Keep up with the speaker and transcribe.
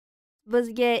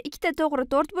Bizga ikkita to'g'ri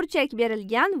to'rtburchak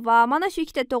berilgan va mana shu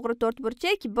ikkita to'g'ri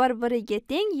to'rtburchak bir-biriga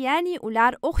teng, ya'ni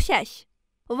ular o'xshash.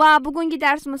 Va bugungi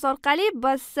darsimiz orqali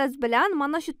biz siz bilan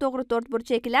mana shu to'g'ri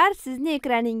to'rtburchaklar sizni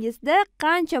ekraningizda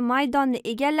qancha maydonni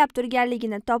egallab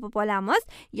turganligini topib olamiz.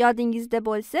 Yodingizda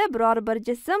bo'lsa, biror bir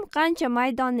jism qancha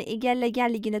maydonni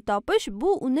egallaganligini topish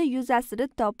bu uni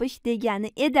yuzasini topish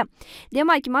degani edi.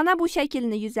 Demak, mana bu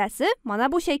shaklni yuzasi,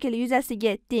 mana bu shakl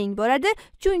yuzasiga teng bo'ladi,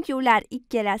 chunki ular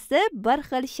ikkalasi bir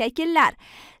xil shakllar.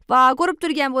 Va ko'rib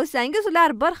turgan bo'lsangiz,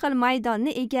 ular bir xil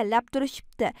maydonni egallab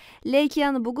turishibdi.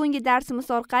 Lekin bugungi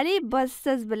darsimiz orqali biz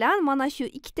siz bilan mana shu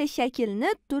ikkita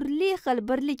shaklni turli xil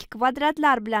birlik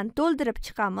kvadratlar bilan to'ldirib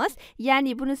chiqamiz.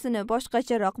 Ya'ni bunisini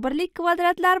boshqacharoq birlik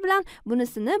kvadratlar bilan,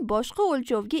 bunisini boshqa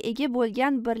o'lchovga ega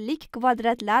bo'lgan birlik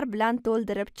kvadratlar bilan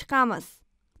to'ldirib chiqamiz.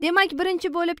 Demak, birinchi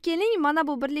bo'lib keling, mana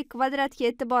bu birlik kvadratga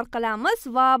e'tibor qilamiz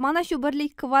va mana shu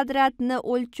birlik kvadratni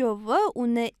o'lchovi,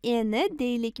 uni eni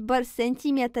deylik 1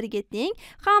 sm-ga teng,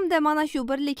 hamda mana shu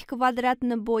birlik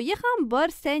kvadratni bo'yi ham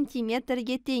 1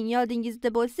 sm-ga teng.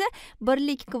 Yodingizda bo'lsa,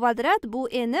 birlik kvadrat bu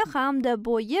eni hamda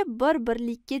bo'yi bir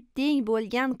birlikka teng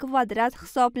bo'lgan kvadrat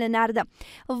hisoblanardi.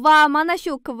 Va mana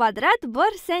shu kvadrat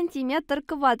 1 sm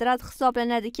kvadrat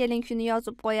hisoblanadi. Keling, shuni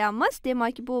yozib qo'yamiz.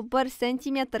 Demak, bu 1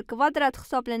 sm kvadrat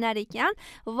hisoblanadi ekan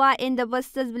va endi biz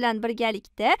siz bilan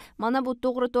birgalikda mana bu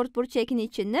to'g'ri to'rtburchakning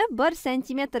ichini 1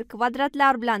 sm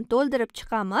kvadratlar bilan to'ldirib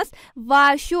chiqamiz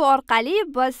va shu orqali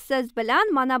biz siz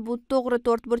bilan mana bu to'g'ri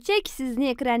to'rtburchak sizning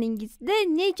ekraningizda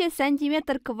necha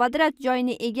santimetr kvadrat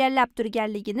joyini egallab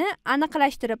turganligini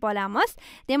aniqlashtirib olamiz.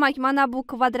 Demak, mana bu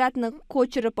kvadratni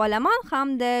ko'chirib olaman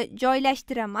hamda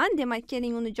joylashtiraman. Demak,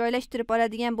 keling uni joylashtirib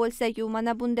oladigan bo'lsak, u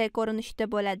mana bunday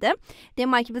ko'rinishda bo'ladi.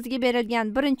 Demak, bizga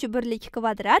berilgan birinchi birlik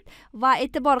kvadrat va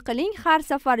e'tibor qiling, har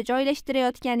safar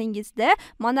joylashtirayotganingizda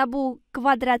mana bu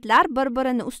kvadratlar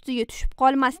bir-birini ustiga tushib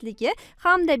qolmasligi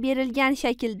hamda berilgan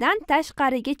shakldan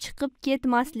tashqariga chiqib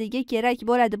ketmasligi kerak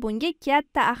bo'ladi. Bunga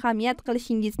katta ahamiyat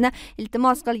qilishingizni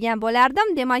iltimos qilgan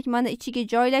bo'lardim. Demak, mana ichiga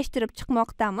joylashtirib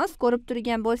chiqmoqdamiz. Ko'rib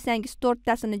turgan bo'lsangiz, 4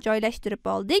 tasini joylashtirib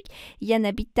oldik.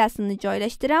 Yana bittasini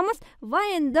joylashtiramiz va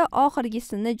endi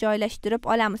oxirgisini joylashtirib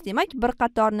olamiz. Demak, bir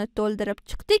qatorni to'ldirib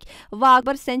chiqdik va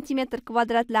 1 sm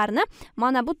kvadratlarni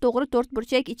mana bu to'g'ri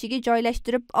to'rtburchak ichiga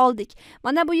joylashtirib oldik.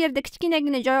 Mana bu yerda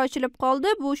kichkinagina joy ochilib qoldi.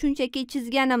 Bu shunchaki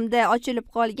chizganimda ochilib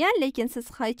qolgan, lekin siz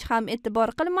hech ham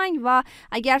e'tibor qilmang va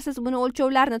agar siz buni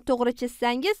o'lchovlarini to'g'ri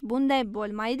chizsangiz, bunday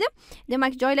bo'lmaydi.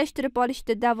 Demak, joylashtirib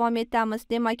olishda davom etamiz.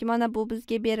 Demak, mana bu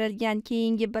bizga berilgan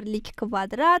keyingi birlik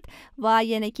kvadrat va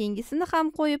yana keyingisini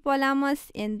ham qo'yib olamiz.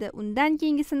 Endi undan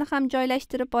keyingisini ham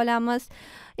joylashtirib olamiz.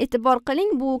 E'tibor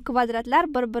qiling, bu kvadratlar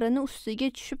bir-birini ustiga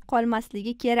tushib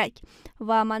qolmasligi kerak.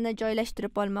 Va mana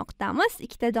joylashtirib olmoqdamiz.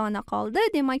 Ikkita dona qoldi.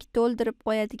 Demak, to'ldirib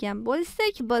qo'yadigan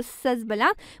bo'lsak, biz siz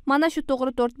bilan mana shu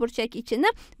to'g'ri to'rtburchak ichini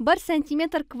 1 sm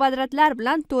kvadratlar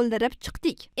bilan to'ldirib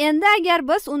chiqdik. Endi agar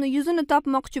biz uni yuzini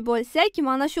topmoqchi bo'lsak,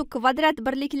 mana shu kvadrat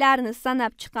birliklarini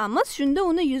sanab chiqamiz. Shunda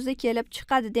uni yuzi kelib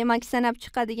chiqadi. Demak, sanab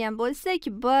chiqadigan bo'lsak,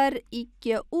 1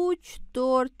 2 3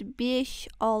 4 5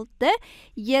 6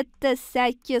 7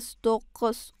 8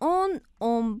 9 10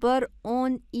 11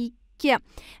 12.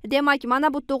 Demak, mana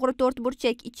bu to'g'ri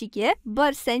to'rtburchak ichiga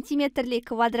 1 sm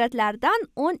kvadratlardan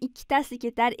 12 tasi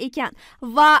ketar ekan.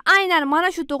 Va aynan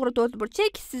mana shu to'g'ri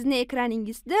to'rtburchak sizning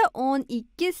ekraningizda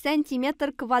 12 sm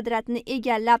kvadratni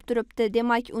egallab turibdi.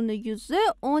 Demak, uni yuzi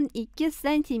 12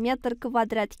 sm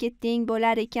kvadratga teng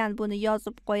bo'lar ekan. Buni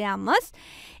yozib qo'yamiz.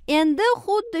 Endi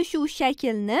xuddi shu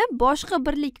shaklni boshqa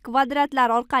birlik kvadratlar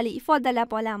orqali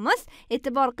ifodalab olamiz.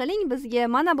 E'tibor qiling, bizga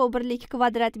mana bu birlik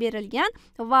kvadrat berilgan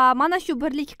va mana shu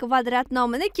birlik kvadrat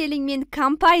nomini keling men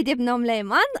kompay deb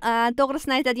nomlayman.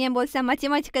 To'g'risini aytadigan bo'lsam,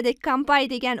 matematikada kompay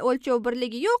degan o'lchov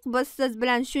birligi yo'q. Biz siz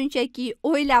bilan shunchaki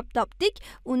o'ylab topdik.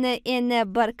 Uni eni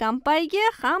 1 kompayga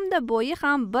hamda bo'yi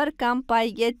ham 1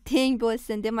 kompayga teng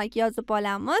bo'lsin. Demak, yozib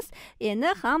olamiz.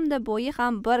 Eni hamda bo'yi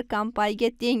ham 1 kompayga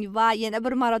teng va yana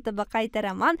bir marotaba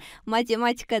qaytaraman.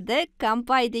 Matematikada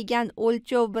kompay degan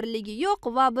o'lchov birligi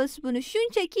yo'q va biz buni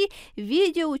shunchaki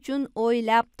video uchun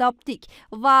o'ylab topdik.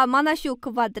 Va mana shu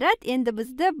kvadrat endi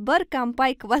bizda 1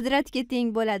 kompay kvadratga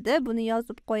teng bo'ladi. Buni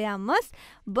yozib qo'yamiz.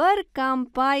 1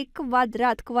 kompay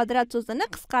kvadrat. Kvadrat so'zini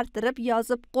qisqartirib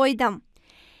yozib qo'ydim.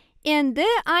 Endi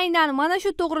aynan mana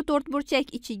shu to'g'ri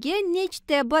to'rtburchak ichiga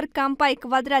nechta 1 kompay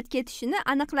kvadrat ketishini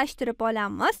aniqlashtirib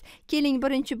olamiz. Keling,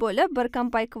 birinchi bo'lib 1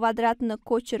 kompay kvadratni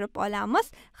ko'chirib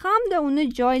olamiz hamda uni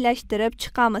joylashtirib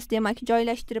chiqamiz. Demak,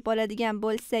 joylashtirib oladigan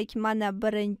bo'lsak, mana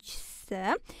birinchisi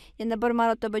birinchisi. Yana bir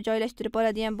marotaba joylashtirib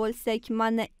oladigan bo'lsak,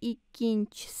 mana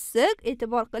ikkinchisi.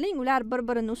 E'tibor qiling, ular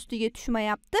bir-birini ustiga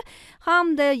tushmayapti.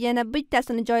 Hamda yana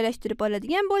bittasini joylashtirib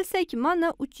oladigan bo'lsak,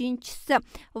 mana uchinchisi.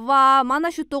 Va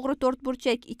mana shu to'g'ri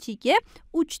to'rtburchak ichiga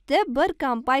 3 ta bir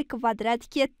kompay kvadrat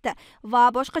ketdi. Va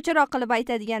boshqacharoq qilib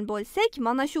aytadigan bo'lsak,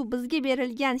 mana shu bizga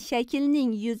berilgan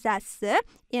shaklning yuzasi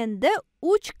endi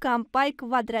 3 kompay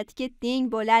kvadratga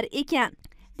teng bo'lar ekan.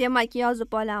 Demak,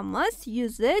 yozib olamiz.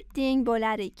 Yuzi teng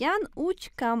bo'lar ekan 3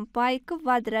 kompay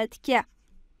kvadratga.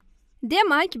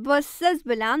 Demak, biz siz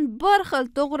bilan bir xil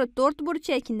to'g'ri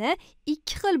to'rtburchakni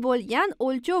ikki xil bo'lgan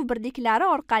o'lchov birliklari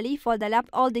orqali ifodalab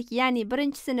oldik. Ya'ni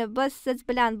birinchisini biz siz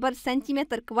bilan 1 sm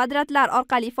kvadratlar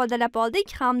orqali ifodalab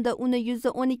oldik hamda uni yuzi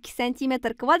 12 sm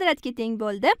kvadratga teng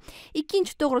bo'ldi.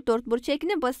 Ikkinchi to'g'ri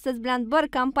to'rtburchakni biz siz bilan 1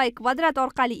 kompay kvadrat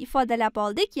orqali ifodalab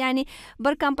oldik. Ya'ni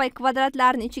 1 kompay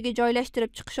kvadratlarni ichiga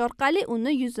joylashtirib chiqish orqali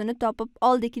uni yuzini topib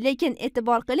oldik. Lekin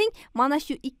e'tibor qiling, mana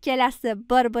shu ikkalasi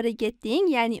bir-biriga teng,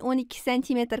 ya'ni 12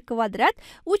 sm kvadrat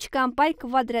 3 kompay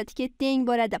kvadratga teng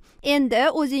bo'ladi. Endi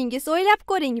o'zingiz o'ylab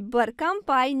ko'ring, 1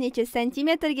 kompay necha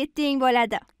santimetrga teng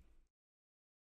bo'ladi?